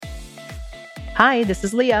Hi, this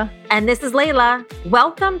is Leah. And this is Layla.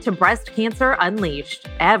 Welcome to Breast Cancer Unleashed.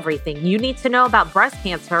 Everything you need to know about breast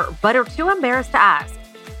cancer, but are too embarrassed to ask.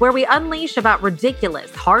 Where we unleash about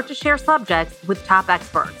ridiculous, hard to share subjects with top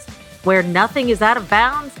experts. Where nothing is out of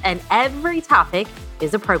bounds and every topic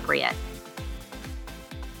is appropriate.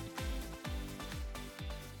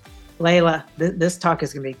 Layla, this talk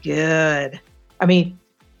is going to be good. I mean,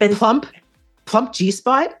 plump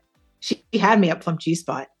G-spot? She had me at plump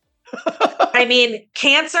G-spot. I mean,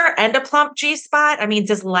 cancer and a plump G-spot. I mean,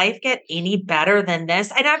 does life get any better than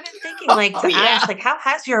this? And I've been thinking, ask, how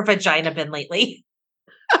has your vagina been lately?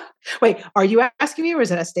 Wait, are you asking me or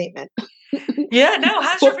is it a statement? Yeah, no.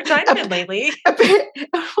 How's your vagina been lately?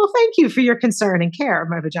 Well, thank you for your concern and care of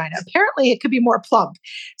my vagina. Apparently, it could be more plump.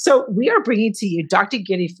 So we are bringing to you Dr.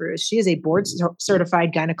 Gitiforooz. She is a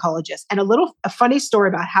board-certified gynecologist. And a funny story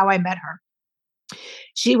about how I met her.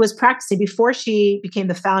 She was practicing before she became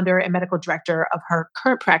the founder and medical director of her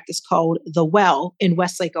current practice called The Well in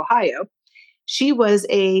Westlake, Ohio. She was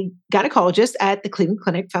a gynecologist at the Cleveland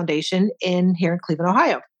Clinic Foundation here in Cleveland,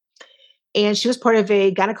 Ohio. And she was part of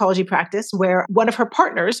a gynecology practice where one of her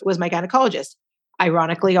partners was my gynecologist.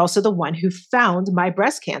 Ironically, also the one who found my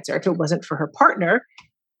breast cancer. If it wasn't for her partner,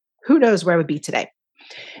 who knows where I would be today.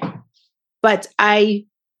 But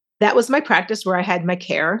that was my practice where I had my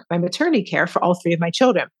maternity care for all three of my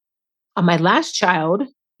children. On my last child,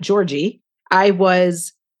 Georgie, I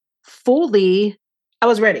was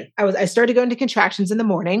ready. I started going to contractions in the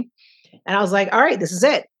morning and I was like, all right, this is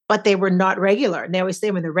it. But they were not regular. And they always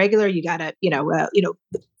say when they're regular, you gotta,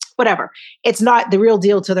 whatever. It's not the real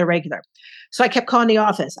deal till they're regular. So I kept calling the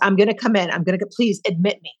office. I'm going to come in. Please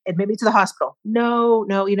admit me to the hospital. No,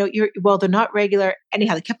 they're not regular.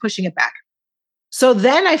 Anyhow, they kept pushing it back. So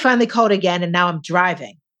then I finally called again and now I'm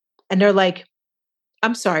driving. And they're like,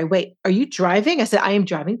 I'm sorry, wait, are you driving? I said, I am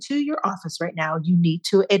driving to your office right now. You need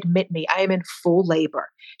to admit me. I am in full labor.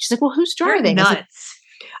 She's like, well, who's driving? You're nuts.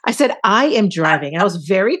 I said, I am driving. And I was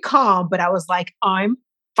very calm, but I was like, I'm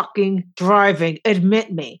fucking driving.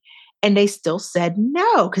 Admit me. And they still said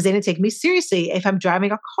no, because they didn't take me seriously. If I'm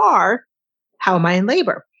driving a car, how am I in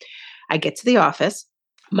labor? I get to the office.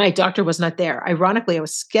 My doctor was not there. Ironically, I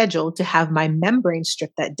was scheduled to have my membrane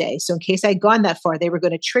stripped that day. So in case I had gone that far, they were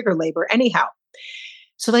going to trigger labor anyhow.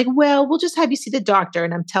 So we'll just have you see the doctor.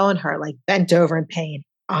 And I'm telling her, bent over in pain,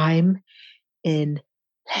 I'm in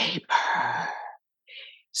labor.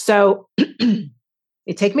 So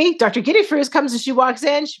they take me. Dr. Gitiforooz comes and she walks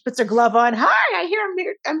in. She puts her glove on. Hi,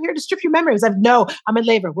 I'm here to strip your membranes. No, I'm in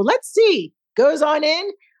labor. Well, let's see. Goes on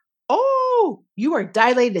in. Oh, you are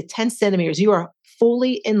dilated to 10 centimeters. You are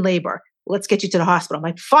fully in labor. Let's get you to the hospital. I'm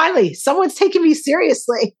like, finally, someone's taking me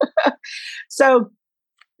seriously. So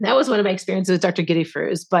that was one of my experiences with Dr.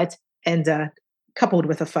 Gitiforooz, coupled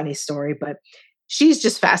with a funny story, but she's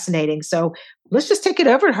just fascinating. So let's just take it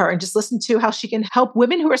over to her and just listen to how she can help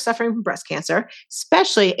women who are suffering from breast cancer,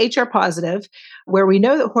 especially HR positive, where we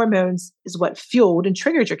know that hormones is what fueled and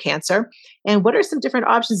triggered your cancer. And what are some different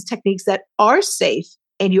options and techniques that are safe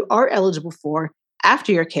and you are eligible for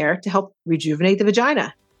after your care to help rejuvenate the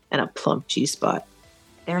vagina and a plump G-spot.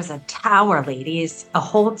 There's a tower, ladies, a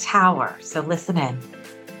whole tower. So listen in.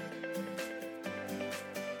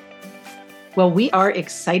 Well, we are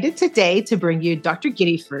excited today to bring you Dr.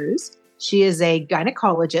 Gitiforooz. She is a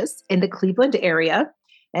gynecologist in the Cleveland area.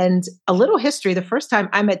 And a little history, the first time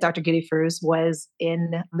I met Dr. Gitiforooz was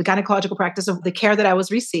in the gynecological practice of the care that I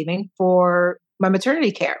was receiving for my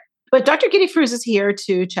maternity care. But Dr. Gitiforooz is here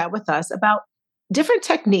to chat with us about different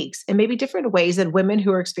techniques and maybe different ways that women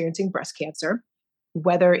who are experiencing breast cancer,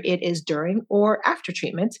 whether it is during or after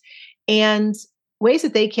treatment, and ways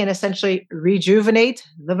that they can essentially rejuvenate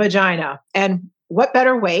the vagina. And what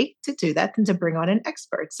better way to do that than to bring on an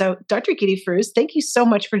expert? So Dr. Gitiforooz, thank you so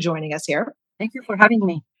much for joining us here. Thank you for having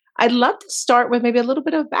me. I'd love to start with maybe a little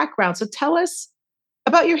bit of background. So tell us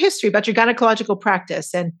about your history, about your gynecological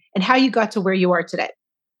practice and how you got to where you are today.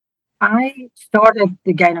 I started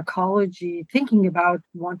the gynecology, thinking about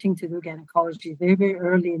wanting to do gynecology very, very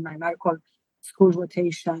early in my medical school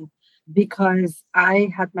rotation because I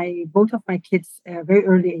had both of my kids at a very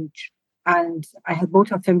early age, and I had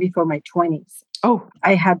both of them before my 20s. Oh,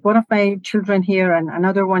 I had one of my children here and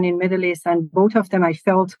another one in Middle East, and both of them I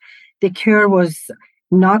felt the care was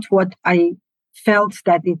not what I felt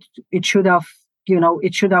that it should have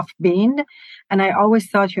been. And I always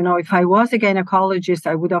thought, if I was a gynecologist,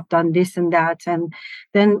 I would have done this and that. And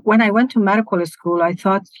then when I went to medical school, I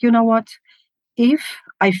thought, what? If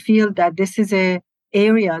I feel that this is a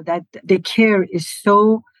area that the care is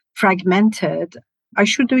so fragmented, I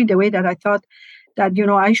should do it the way that I thought that,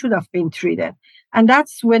 I should have been treated. And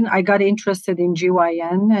that's when I got interested in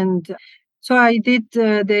GYN. And so I did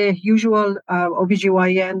the usual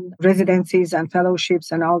OBGYN residencies and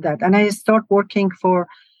fellowships and all that. And I started working for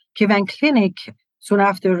Kivan Clinic soon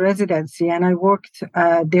after residency. And I worked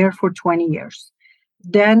there for 20 years.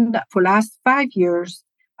 Then for last 5 years,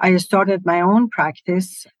 I started my own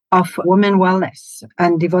practice of women wellness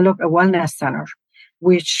and developed a wellness center,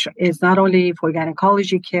 which is not only for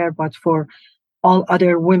gynecology care, but for all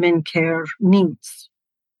other women care needs.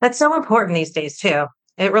 That's so important these days, too.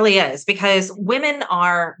 It really is, because women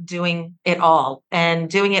are doing it all and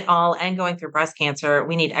going through breast cancer.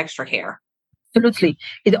 We need extra care. Absolutely.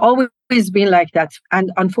 It always been like that.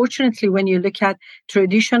 And unfortunately, when you look at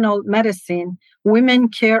traditional medicine, women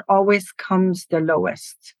care always comes the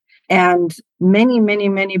lowest. And many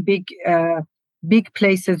big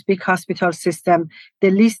places, big hospital system, the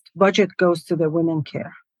least budget goes to the women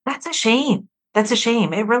care. That's a shame. That's a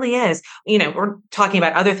shame. It really is. We're talking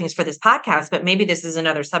about other things for this podcast, but maybe this is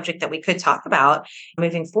another subject that we could talk about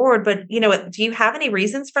moving forward. But, do you have any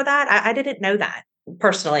reasons for that? I didn't know that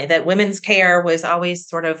personally, that women's care was always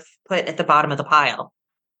sort of put at the bottom of the pile.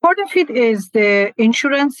 Part of it is the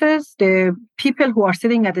insurances, the people who are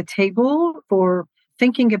sitting at the table for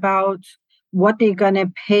thinking about what they're going to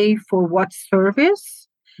pay for what service.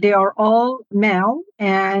 They are all male,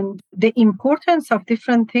 and the importance of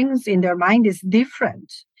different things in their mind is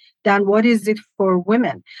different than what is it for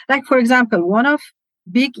women. Like, for example, one of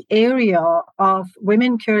big area of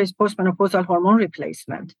women care is postmenopausal hormone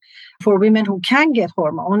replacement for women who can get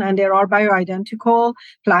hormone, and there are bioidentical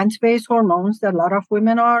plant-based hormones that a lot of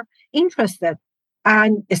women are interested,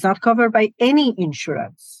 and it's not covered by any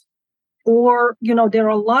insurance. Or, there are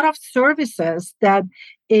a lot of services that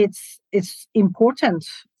it's important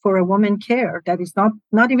for a woman care that is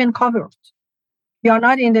not even covered. We are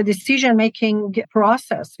not in the decision-making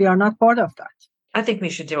process. We are not part of that. I think we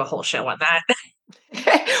should do a whole show on that.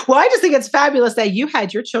 Well, I just think it's fabulous that you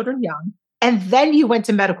had your children young and then you went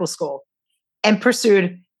to medical school and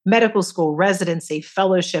pursued medical school, residency,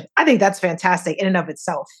 fellowship. I think that's fantastic in and of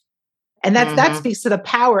itself. And that speaks to the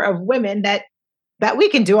power of women that we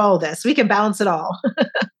can do all this. We can balance it all.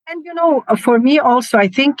 And, for me also, I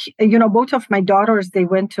think, both of my daughters, they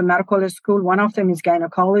went to medical school. One of them is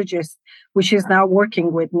gynecologist, which is now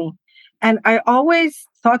working with me. And I always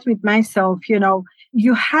thought with myself,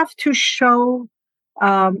 you have to show,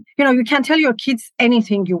 you can tell your kids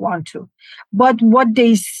anything you want to, but what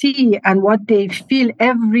they see and what they feel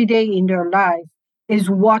every day in their life is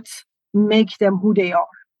what makes them who they are.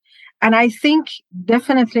 And I think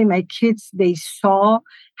definitely my kids, they saw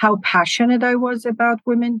how passionate I was about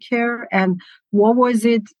women care and what was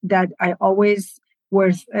it that I always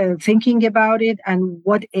was thinking about it and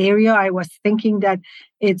what area I was thinking that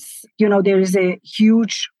it's, there is a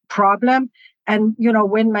huge problem. And,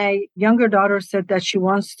 when my younger daughter said that she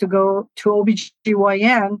wants to go to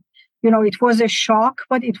OBGYN, it was a shock,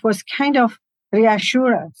 but it was kind of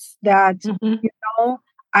reassurance that,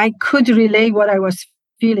 I could relay what I was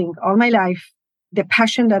feeling all my life, the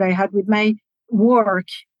passion that I had with my work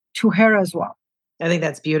to her as well. I think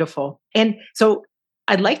that's beautiful. And so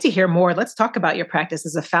I'd like to hear more. Let's talk about your practice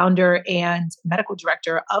as a founder and medical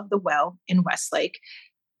director of The Well in Westlake.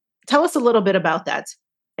 Tell us a little bit about that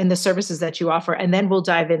and the services that you offer, and then we'll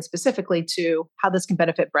dive in specifically to how this can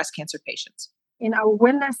benefit breast cancer patients. In our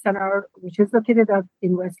wellness center, which is located up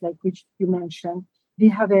in Westlake, which you mentioned, we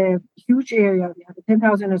have a huge area. We have a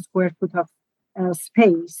 10,000 square foot of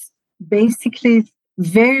space, basically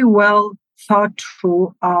very well thought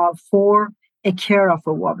through for a care of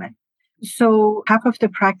a woman. So half of the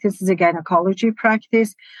practice is a gynecology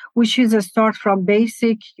practice, which is a start from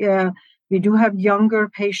basic. We do have younger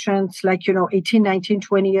patients like, 18, 19,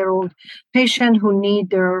 20-year-old patient who need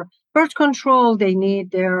their birth control. They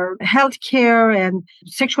need their health care and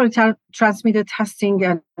sexually transmitted testing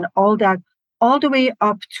and all that, all the way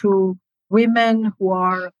up to women who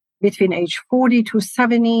are between age 40 to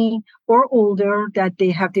 70 or older that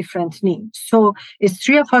they have different needs. So it's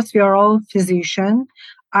three of us. We are all physicians.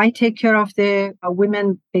 I take care of the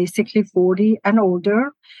women basically 40 and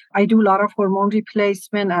older. I do a lot of hormone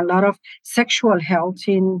replacement and a lot of sexual health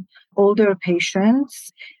in older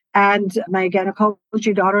patients. And my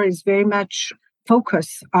gynecology daughter is very much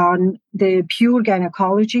focused on the pure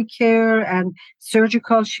gynecology care and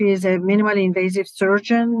surgical. She is a minimally invasive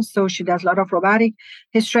surgeon, so she does a lot of robotic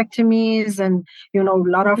hysterectomies and, a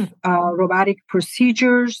lot of robotic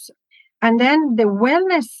procedures. And then the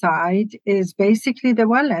wellness side is basically the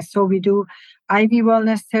wellness. So we do IV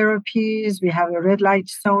wellness therapies. We have a red light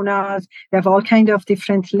saunas. We have all kinds of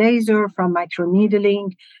different laser from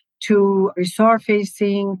microneedling to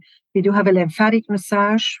resurfacing. We do have a lymphatic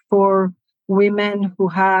massage for women who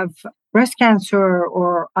have breast cancer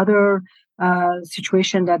or other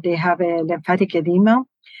situation that they have a lymphatic edema.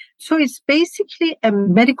 So it's basically a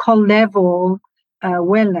medical level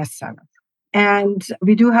wellness center. And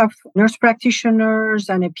we do have nurse practitioners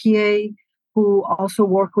and a PA who also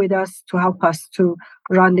work with us to help us to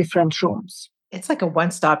run different rooms. It's like a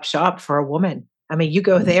one-stop shop for a woman. I mean, you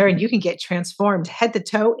go there and you can get transformed head to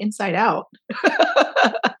toe, inside out.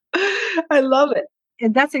 I love it.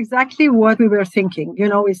 And that's exactly what we were thinking.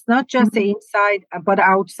 It's not just the inside, but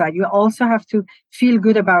outside. You also have to feel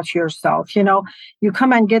good about yourself. You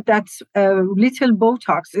come and get that little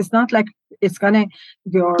Botox. It's not like it's going to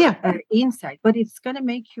your inside, but it's going to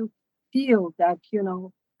make you feel that,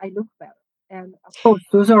 I look better. And of course,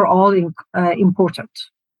 those are all important.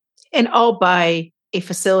 And all by a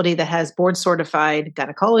facility that has board certified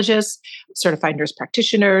gynecologists, certified nurse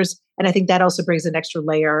practitioners. And I think that also brings an extra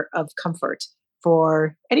layer of comfort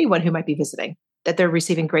for anyone who might be visiting, that they're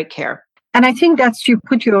receiving great care. And I think that's, you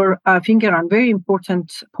put your finger on a very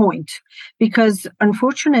important point, because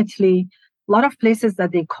unfortunately, a lot of places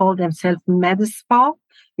that they call themselves med spa,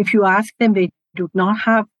 if you ask them, they do not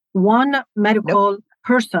have one medical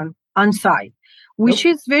person on site, which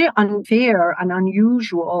is very unfair and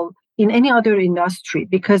unusual in any other industry,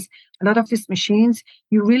 because a lot of these machines,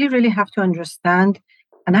 you really, really have to understand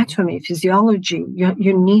anatomy, physiology.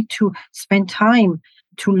 You need to spend time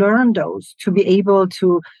to learn those, to be able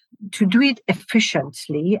to do it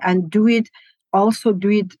efficiently and do it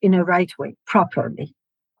in a right way, properly.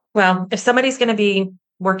 Well, if somebody's going to be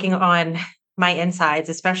working on my insides,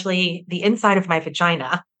 especially the inside of my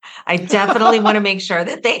vagina, I definitely want to make sure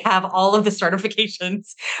that they have all of the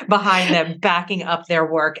certifications behind them, backing up their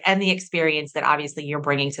work and the experience that obviously you're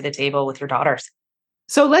bringing to the table with your daughters.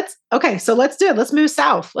 So let's do it. Let's move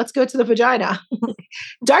south. Let's go to the vagina.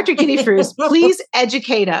 Dr. Gitiforooz, please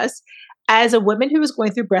educate us as a woman who is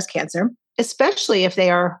going through breast cancer, especially if they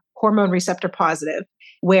are hormone receptor positive,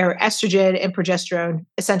 where estrogen and progesterone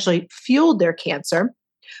essentially fueled their cancer.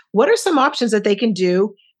 What are some options that they can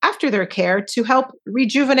do after their care to help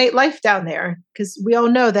rejuvenate life down there? Because we all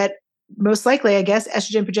know that most likely, I guess,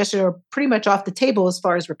 estrogen and progesterone are pretty much off the table as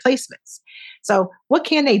far as replacements. So what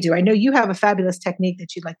can they do? I know you have a fabulous technique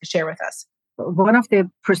that you'd like to share with us. One of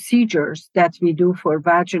the procedures that we do for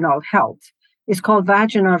vaginal health is called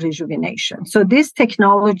vaginal rejuvenation. So this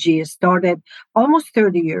technology started almost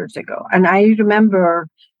 30 years ago. And I remember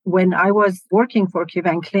when I was working for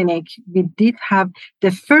Kivan Clinic, we did have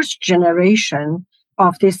the first generation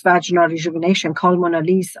of this vaginal rejuvenation called Mona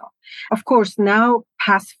Lisa. Of course, now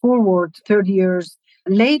fast forward 30 years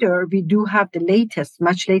later, we do have the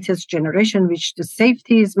much latest generation, which the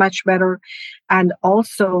safety is much better. And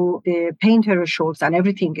also the pain thresholds and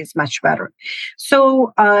everything is much better.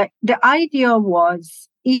 So the idea was,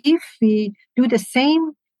 if we do the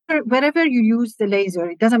same, wherever you use the laser,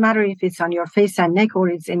 it doesn't matter if it's on your face and neck or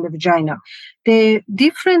it's in the vagina, the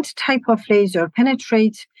different type of laser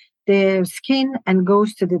penetrates the skin and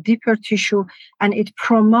goes to the deeper tissue, and it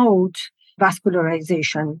promotes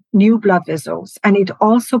vascularization, new blood vessels, and it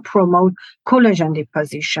also promotes collagen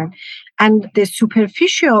deposition. And the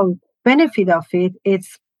superficial benefit of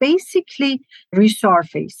it's basically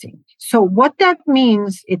resurfacing. So what that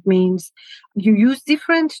means, it means you use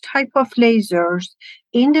different type of lasers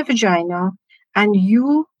in the vagina, and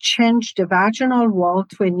you change the vaginal wall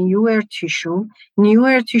to a newer tissue.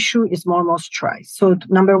 Newer tissue is more moisturized. So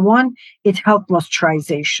number one, it helps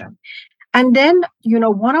moisturization. And then,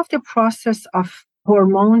 one of the process of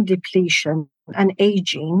hormone depletion and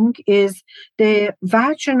aging is the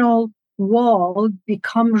vaginal wall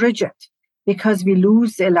become rigid because we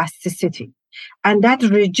lose elasticity. And that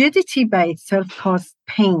rigidity by itself causes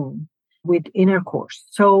pain with intercourse.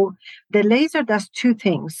 So the laser does two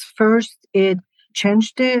things. First, it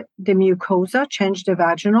changes the mucosa, change the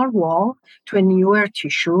vaginal wall to a newer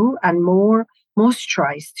tissue and more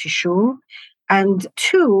moisturized tissue. And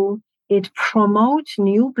two, it promotes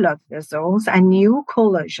new blood vessels and new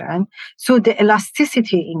collagen, so the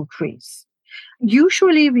elasticity increase.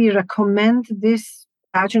 Usually, we recommend this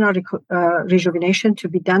vaginal rejuvenation to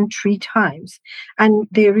be done 3 times. And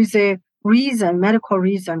there is a medical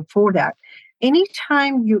reason for that.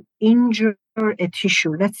 Anytime you injure a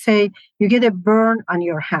tissue, let's say you get a burn on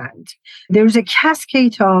your hand, there's a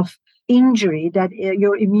cascade of injury that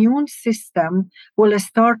your immune system will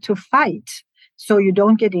start to fight. So you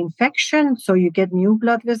don't get infection, so you get new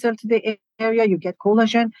blood vessel to the area, you get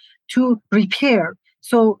collagen to repair.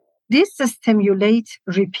 So this stimulates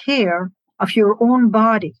repair of your own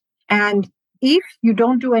body. And if you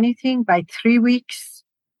don't do anything, by 3 weeks,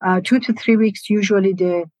 2 to 3 weeks, usually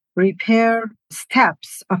the repair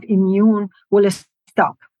steps of immune will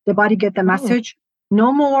stop. The body get the message,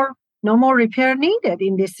 no more repair needed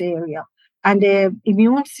in this area. And the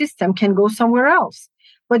immune system can go somewhere else.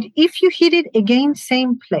 But if you hit it again,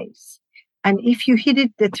 same place, and if you hit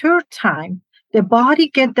it the third time, the body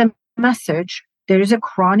get the message, there is a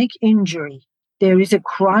chronic injury. There is a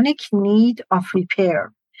chronic need of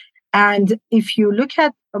repair. And if you look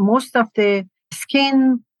at most of the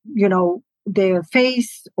skin, the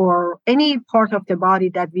face or any part of the body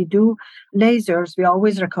that we do lasers, we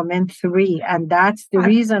always recommend 3. And that's the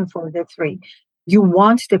reason for the 3. You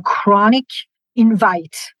want the chronic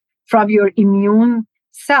invite from your immune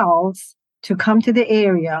cells to come to the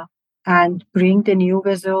area and bring the new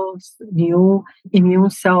vessels, new immune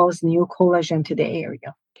cells, new collagen to the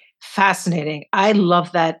area. Fascinating. I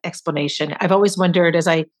love that explanation. I've always wondered as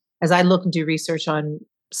I look and do research on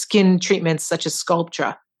skin treatments such as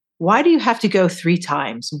Sculptra, why do you have to go 3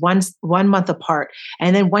 times, 1 month apart,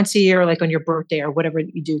 and then once a year, like on your birthday or whatever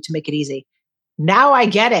you do to make it easy? Now I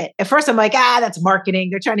get it. At first I'm like, that's marketing.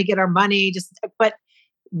 They're trying to get our money. But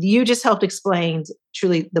you just helped explain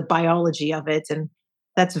truly the biology of it. And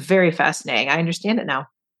that's very fascinating. I understand it now.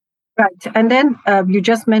 Right. And then you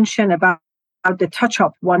just mentioned about the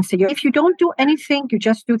touch-up once a year. If you don't do anything, you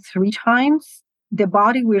just do 3 times, the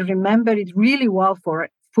body will remember it really well for a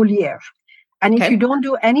full year. And if you don't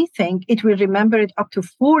do anything, it will remember it up to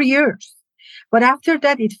 4 years. But after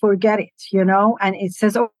that, it forget it, and it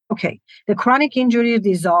says, okay, the chronic injury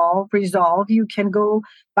resolve, you can go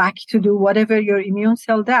back to do whatever your immune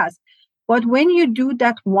cell does. But when you do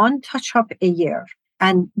that one touch-up a year,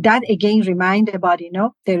 and that again remind the body,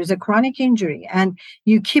 there is a chronic injury, and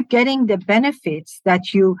you keep getting the benefits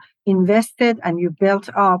that you invested and you built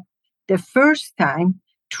up the first time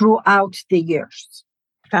throughout the years.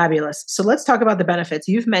 Fabulous. So let's talk about the benefits.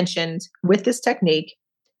 You've mentioned with this technique,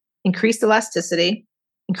 increased elasticity,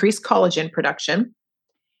 increased collagen production.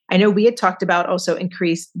 I know we had talked about also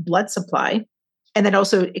increased blood supply, and then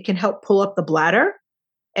also it can help pull up the bladder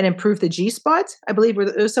and improve the G-spot. I believe were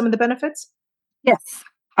those some of the benefits? Yes.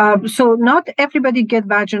 So not everybody get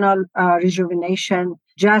vaginal rejuvenation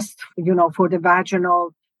just, for the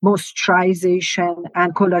vaginal moisturization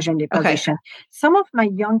and collagen deposition. Okay. Some of my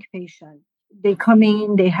young patients, they come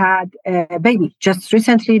in, they had a baby. Just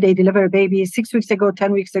recently, they delivered a baby 6 weeks ago,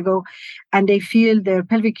 10 weeks ago, and they feel their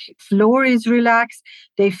pelvic floor is relaxed.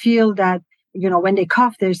 They feel that, when they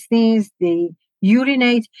cough, they sneeze, they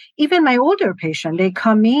urinate. Even my older patient, they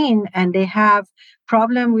come in and they have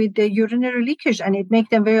problem with the urinary leakage and it makes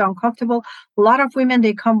them very uncomfortable. A lot of women,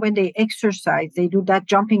 they come when they exercise, they do that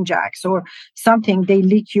jumping jacks or something, they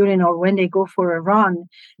leak urine, or when they go for a run,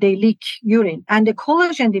 they leak urine. And the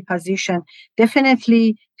collagen deposition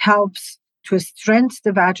definitely helps to strengthen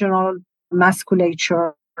the vaginal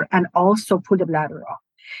musculature and also pull the bladder off.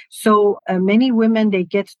 So many women, they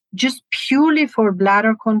get just purely for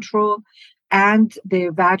bladder control and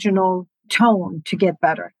the vaginal tone to get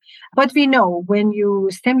better. But we know when you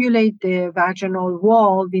stimulate the vaginal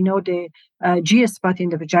wall, we know the G-spot in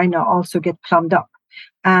the vagina also get plumbed up.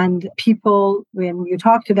 And people, when you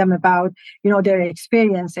talk to them about, their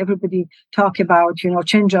experience, everybody talk about,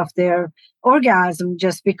 change of their orgasm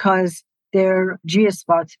just because their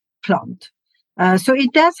G-spot plumbed. So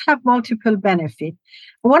it does have multiple benefits.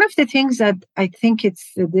 One of the things that I think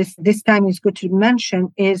it's this time is good to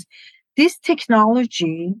mention is this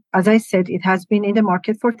technology, as I said, it has been in the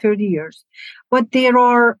market for 30 years, but there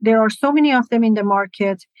are so many of them in the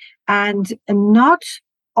market, and not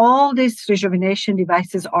all these rejuvenation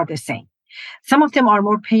devices are the same. Some of them are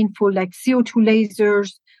more painful, like CO2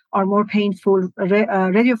 lasers are more painful,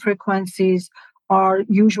 radio frequencies are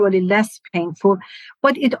usually less painful,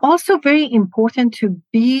 but it's also very important to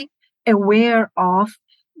be aware of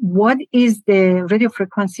what is the radio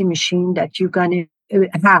frequency machine that you're going to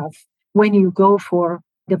have when you go for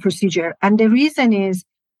the procedure. And the reason is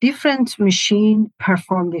different machines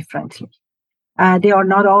perform differently. They are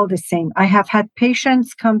not all the same. I have had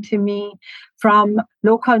patients come to me from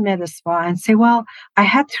local med spa and say, well, I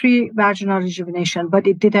had 3 vaginal rejuvenation, but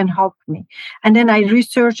it didn't help me. And then I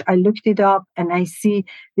researched, I looked it up, and I see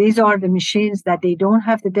these are the machines that they don't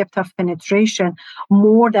have the depth of penetration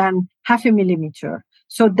more than 0.5 millimeter.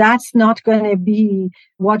 So that's not going to be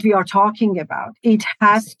what we are talking about. It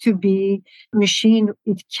has to be a machine.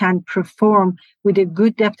 It can perform with a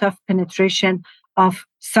good depth of penetration of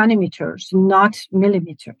centimeters, not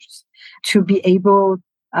millimeters, to be able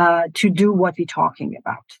to do what we're talking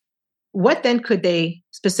about. What then could they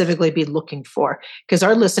specifically be looking for? Because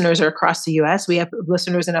our listeners are across the US. We have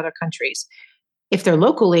listeners in other countries. If they're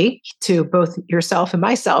locally to both yourself and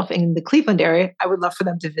myself in the Cleveland area, I would love for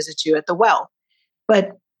them to visit you at the well.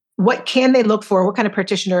 But what can they look for? What kind of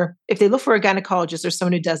practitioner, if they look for a gynecologist or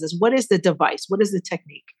someone who does this, what is the device? What is the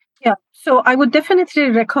technique? Yeah, so I would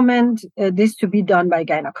definitely recommend this to be done by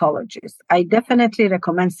gynecologists. I definitely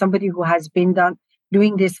recommend somebody who has been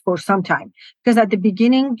doing this for some time. Because at the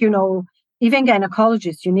beginning, even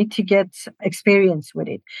gynecologists, you need to get experience with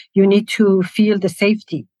it. You need to feel the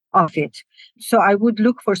safety of it. So I would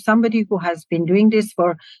look for somebody who has been doing this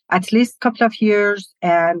for at least a couple of years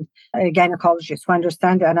and a gynecologist who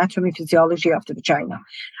understand the anatomy, physiology of the vagina.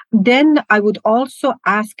 Then I would also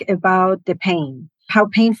ask about the pain. How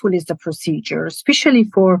painful is the procedure, especially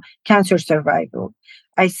for cancer survival?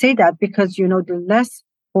 I say that because, the less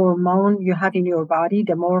hormone you have in your body,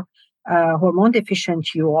 the more hormone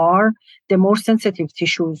deficient you are, the more sensitive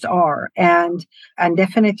tissues are. And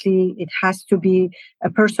definitely it has to be a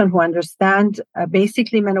person who understands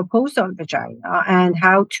basically menopausal vagina and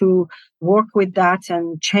how to work with that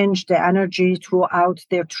and change the energy throughout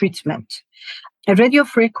their treatment. Radio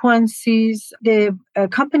frequencies, the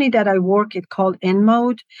company that I work at called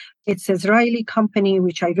InMode. It's an Israeli company,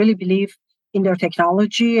 which I really believe in their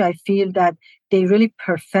technology. I feel that they really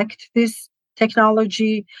perfect this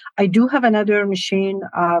technology. I do have another machine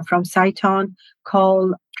from Saiton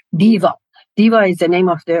called Diva. Diva is the name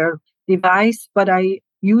of their device, but I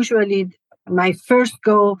usually, my first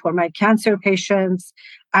go for my cancer patients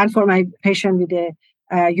and for my patient with the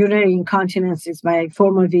urinary incontinence is my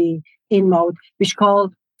Forma V InMode, which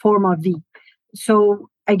called Forma V. So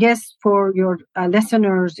I guess for your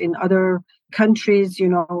listeners in other countries,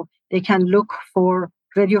 they can look for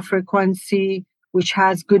radio frequency, which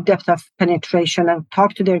has good depth of penetration, and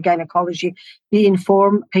talk to their gynecology, be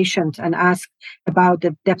informed patient and ask about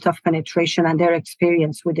the depth of penetration and their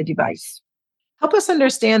experience with the device. Help us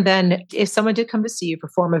understand then, if someone did come to see you for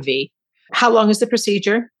Forma V, how long is the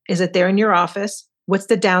procedure? Is it there in your office? What's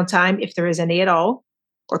the downtime, if there is any at all?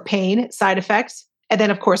 Or pain, side effects, and then,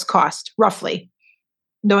 of course, cost, roughly,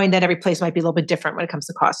 knowing that every place might be a little bit different when it comes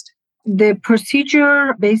to cost. The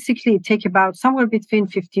procedure basically takes about somewhere between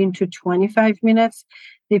 15 to 25 minutes.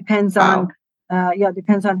 Depends on how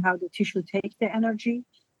the tissue takes the energy.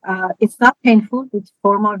 It's not painful with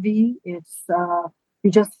Forma V. It's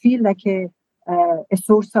you just feel like a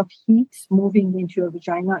source of heat moving into your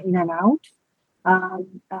vagina in and out.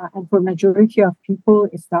 And for majority of people,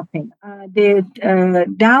 it's not pain. The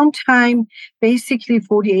downtime, basically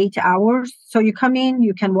 48 hours. So you come in,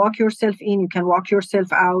 you can walk yourself in, you can walk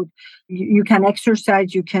yourself out, you can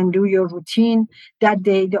exercise, you can do your routine that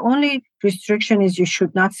day. The only restriction is you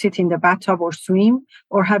should not sit in the bathtub or swim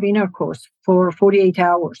or have intercourse for 48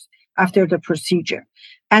 hours after the procedure.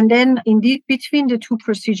 And then indeed, between the two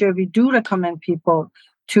procedures, we do recommend people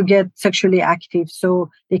to get sexually active so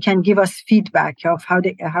they can give us feedback of how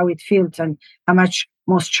it feels and how much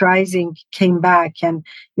moisturizing came back. And,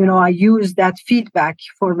 I use that feedback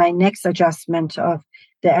for my next adjustment of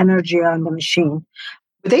the energy on the machine.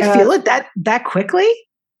 Would they feel it that quickly?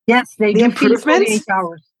 Yes, they do feel it 48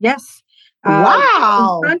 hours. Yes.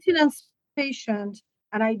 Wow. Incontinence patient,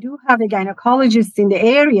 and I do have a gynecologist in the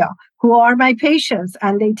area who are my patients,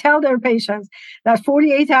 and they tell their patients that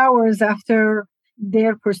 48 hours after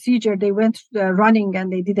their procedure, they went running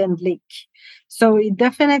and they didn't leak. So it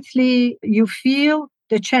definitely, you feel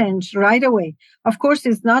the change right away. Of course,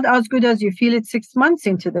 it's not as good as you feel it 6 months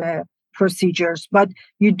into the procedures, but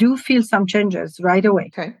you do feel some changes right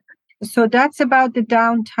away. Okay. So that's about the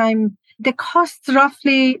downtime. The cost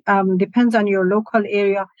roughly depends on your local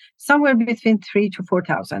area, somewhere between $3,000 to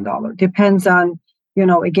 $4,000. Depends on,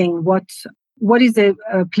 again, what is the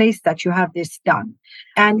place that you have this done.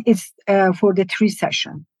 And it's for the 3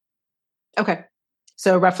 session. Okay.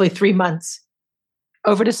 So roughly 3 months.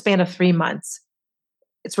 Over the span of 3 months,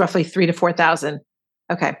 it's roughly 3,000 to 4,000.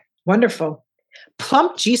 Okay. Wonderful.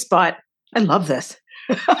 Plump G-spot. I love this.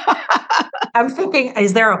 I'm thinking,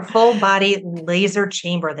 is there a full body laser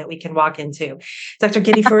chamber that we can walk into? Dr.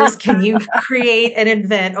 Gitiforooz, can you create and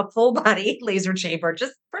invent a full body laser chamber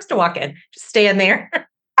just for us to walk in, just stand there?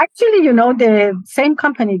 Actually, the same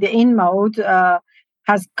company, the InMode,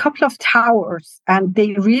 has a couple of towers, and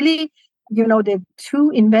they really, the two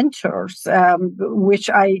inventors, which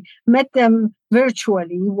I met them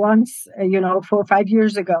virtually once, 4 or 5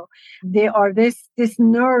 years ago. They are this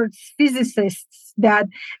nerds, physicists that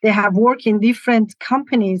they have worked in different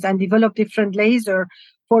companies and developed different laser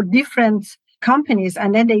for different companies,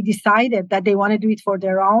 and then they decided that they want to do it for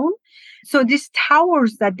their own. So these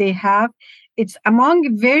towers that they have, it's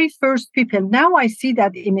among very first people. Now I see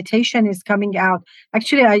that imitation is coming out.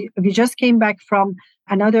 Actually, we just came back from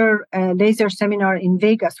another laser seminar in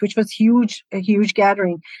Vegas, which was a huge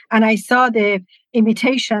gathering. And I saw the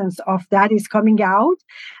imitations of that is coming out.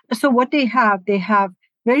 So what they have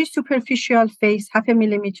very superficial face, 0.5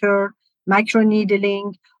 millimeter,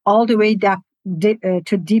 microneedling, all the way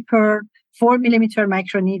to deeper 4 millimeter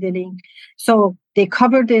microneedling. So they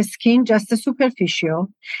cover the skin, just the superficial.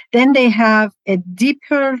 Then they have a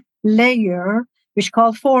deeper layer, which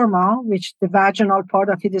called forma, which the vaginal part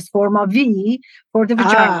of it is forma V for the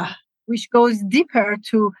vagina, which goes deeper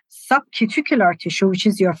to subcuticular tissue, which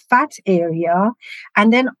is your fat area.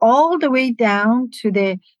 And then all the way down to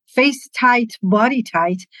the face tight, body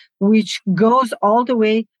tight, which goes all the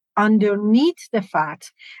way underneath the fat.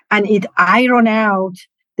 And it iron out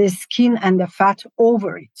the skin and the fat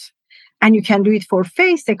over it. And you can do it for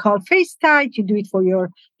face. They call face tight. You do it for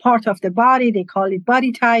your part of the body. They call it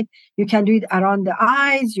body tight. You can do it around the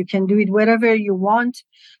eyes. You can do it wherever you want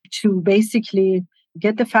to basically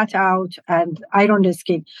get the fat out and iron the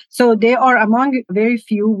skin. So they are among very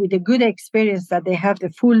few with a good experience that they have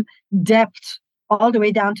the full depth all the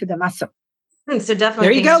way down to the muscle. So definitely.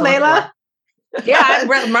 There you go, Layla. Yeah,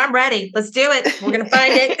 I'm ready. Let's do it. We're going to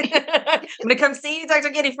find it. I'm going to come see you, Dr.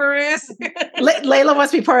 Gitiforooz. Layla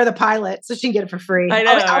wants to be part of the pilot so she can get it for free. I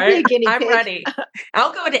know, I'll be a guinea pig. I'm ready.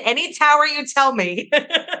 I'll go into any tower you tell me.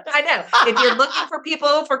 I know. If you're looking for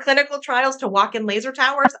people for clinical trials to walk in laser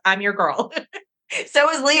towers, I'm your girl. So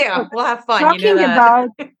is Leah. We'll have fun.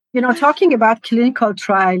 Talking about clinical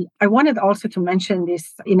trial, I wanted also to mention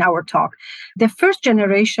this in our talk. The first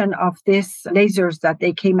generation of these lasers that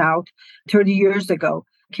they came out 30 years ago,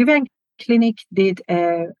 Cleveland Clinic did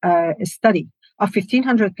a study of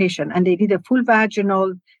 1,500 patients, and they did a full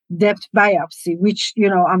vaginal depth biopsy, which,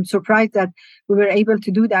 I'm surprised that we were able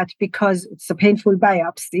to do that because it's a painful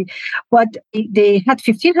biopsy. But they had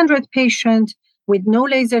 1,500 patients with no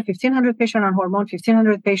laser, 1,500 patients on hormone,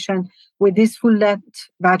 1,500 patients with this full length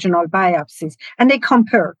vaginal biopsies. And they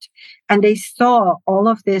compared, and they saw all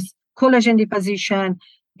of this collagen deposition,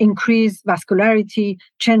 increased vascularity,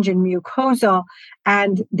 change in mucosa,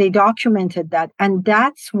 and they documented that. And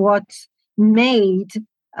that's what made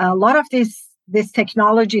a lot of this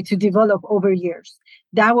technology to develop over years.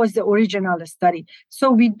 That was the original study.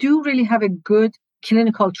 So we do really have a good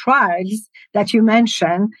clinical trials that you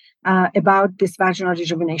mentioned about this vaginal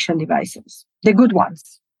rejuvenation devices, the good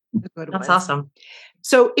ones. That's awesome.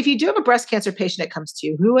 So if you do have a breast cancer patient that comes to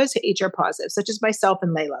you who is HR positive, such as myself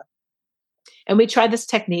and Layla, and we tried this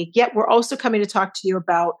technique, yet we're also coming to talk to you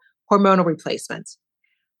about hormonal replacements.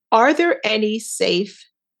 Are there any safe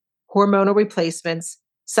hormonal replacements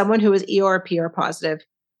someone who is ER or PR positive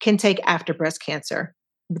can take after breast cancer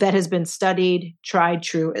that has been studied, tried,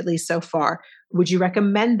 true, at least so far? Would you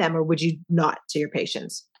recommend them or would you not to your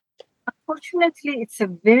patients? Unfortunately, it's a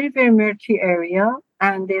very, very murky area,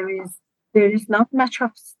 and there is not much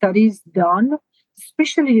of studies done,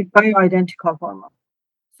 especially with bioidentical hormones.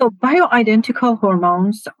 So bioidentical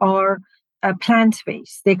hormones are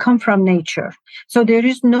plant-based. They come from nature. So there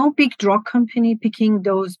is no big drug company picking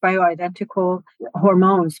those bioidentical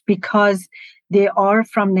hormones because they are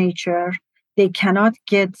from nature. They cannot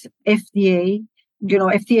get FDA.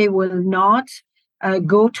 FDA will not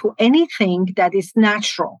go to anything that is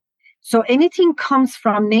natural. So anything comes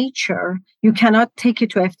from nature, you cannot take it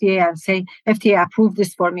to FDA and say, FDA, approve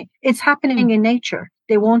this for me. It's happening in nature.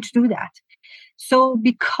 They won't do that. So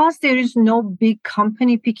because there is no big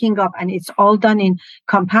company picking up and it's all done in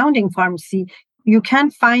compounding pharmacy, you can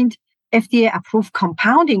find FDA-approved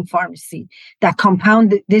compounding pharmacy that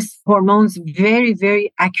compound these hormones very,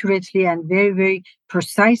 very accurately and very, very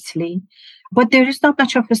precisely. But there is not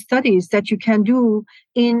much of a studies that you can do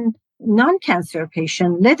in non-cancer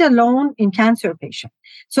patient, let alone in cancer patient.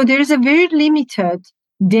 So there is a very limited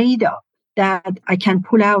data that I can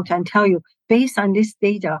pull out and tell you, based on this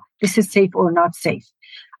data, this is safe or not safe.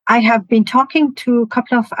 I have been talking to a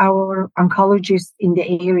couple of our oncologists in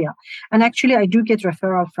the area. And actually, I do get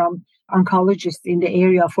referral from oncologists in the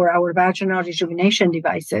area for our vaginal rejuvenation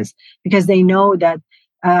devices because they know that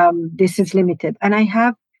this is limited. And I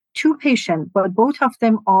have 2 patients, but both of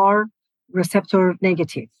them are receptor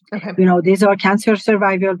negative. Okay. These are cancer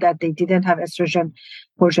survival that they didn't have estrogen,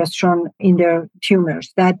 progesterone in their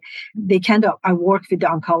tumors, that they I work with the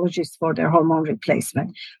oncologists for their hormone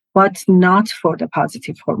replacement, but not for the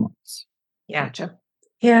positive hormones. Yeah. Gotcha.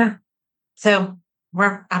 Yeah. So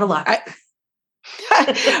we're out of luck.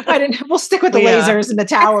 We'll stick with the lasers and the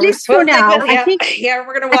towers. At least for now, I think. Yeah,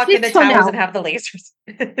 we're going to walk in the towers and have the lasers.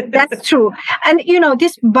 That's true. And,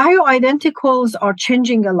 these bioidenticals are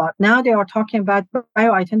changing a lot. Now they are talking about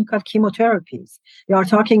bioidentical chemotherapies. They are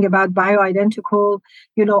talking about bioidentical,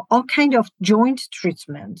 all kind of joint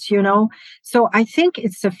treatments, So I think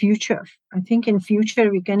it's the future. I think in future,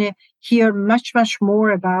 we're going to hear much, much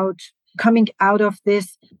more about coming out of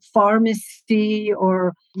this pharmacy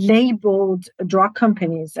or labeled drug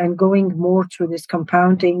companies and going more to this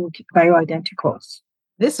compounding bioidenticals.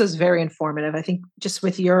 This was very informative. I think just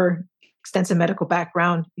with your extensive medical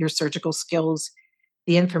background, your surgical skills,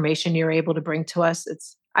 the information you're able to bring to us,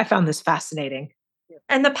 I found this fascinating.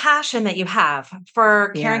 And the passion that you have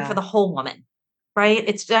for caring for the whole woman, right?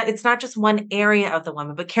 It's not just one area of the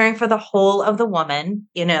woman, but caring for the whole of the woman,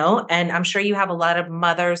 and I'm sure you have a lot of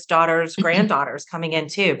mothers, daughters, granddaughters coming in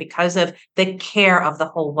too, because of the care of the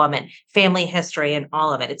whole woman, family history and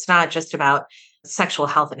all of it. It's not just about sexual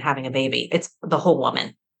health and having a baby. It's the whole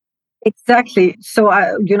woman. Exactly. So,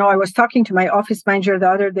 I was talking to my office manager the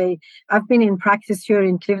other day. I've been in practice here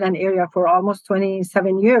in Cleveland area for almost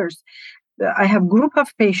 27 years. I have a group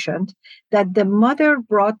of patients that the mother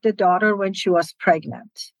brought the daughter when she was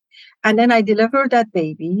pregnant. And then I delivered that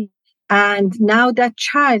baby. And now that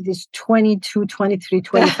child is 22, 23,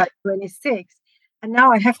 25, 26. And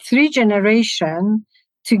now I have 3 generations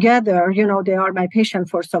together. They are my patient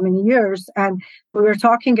for so many years. And we were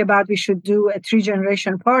talking about we should do a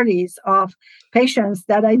 3-generation parties of patients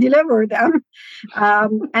that I deliver them.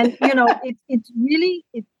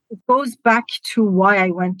 It goes back to why I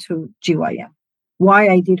went to GYN, why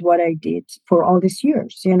I did what I did for all these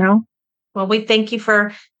years, Well, we thank you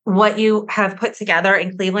for what you have put together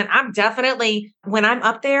in Cleveland. I'm definitely, when I'm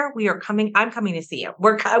up there, I'm coming to see you.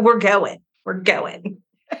 We're going.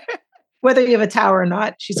 Whether you have a tower or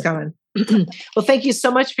not, she's coming. Well, thank you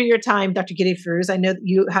so much for your time, Dr. Gitiforooz. I know that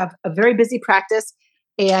you have a very busy practice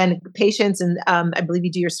and patients, and I believe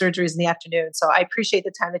you do your surgeries in the afternoon. So I appreciate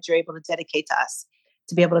the time that you're able to dedicate to us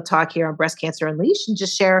to be able to talk here on Breast Cancer Unleashed and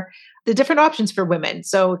just share the different options for women.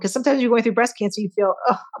 So, because sometimes you're going through breast cancer, you feel,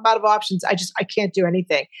 I'm out of options. I can't do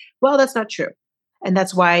anything. Well, that's not true. And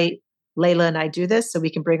that's why Layla and I do this, so we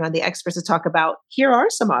can bring on the experts to talk about, here are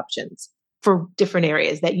some options for different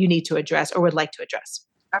areas that you need to address or would like to address.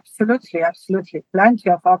 Absolutely. Plenty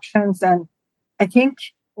of options. And I think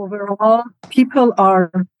overall, people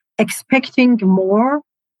are expecting more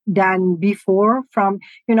than before from,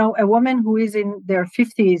 a woman who is in their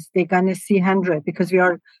 50s, they're going to see 100 because we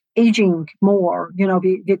are aging more,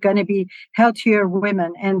 we're going to be healthier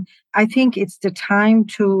women. And I think it's the time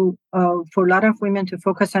to, for a lot of women to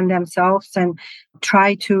focus on themselves and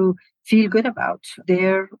try to feel good about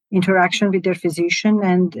their interaction with their physician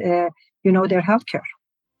and, their healthcare.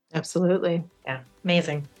 Absolutely. Yeah.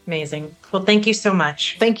 Amazing. Well, thank you so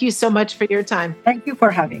much. Thank you so much for your time. Thank you for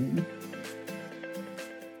having me.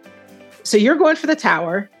 So you're going for the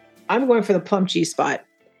tower. I'm going for the plum G-spot.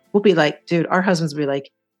 We'll be like, dude, our husbands will be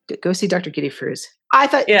like, go see Dr. Gitiforooz. I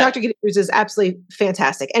thought Dr. Gitiforooz is absolutely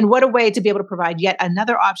fantastic. And what a way to be able to provide yet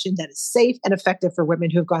another option that is safe and effective for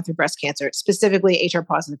women who have gone through breast cancer, specifically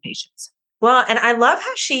HR-positive patients. Well, and I love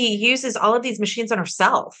how she uses all of these machines on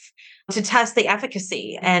herself to test the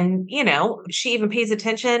efficacy. And, she even pays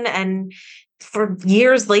attention and for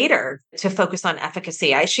years later to focus on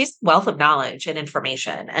efficacy. She's a wealth of knowledge and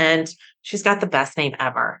information, and she's got the best name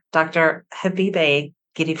ever, Dr. Habibeh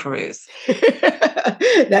Gitiforooz.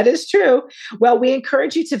 That is true. Well, we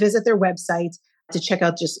encourage you to visit their website to check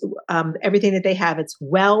out just everything that they have. It's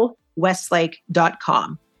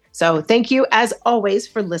wellwestlake.com. So thank you, as always,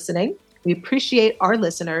 for listening. We appreciate our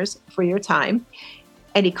listeners for your time.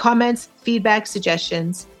 Any comments, feedback,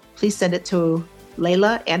 suggestions, please send it to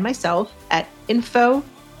Layla and myself at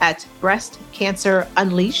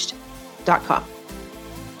info@breastcancerunleashed.com.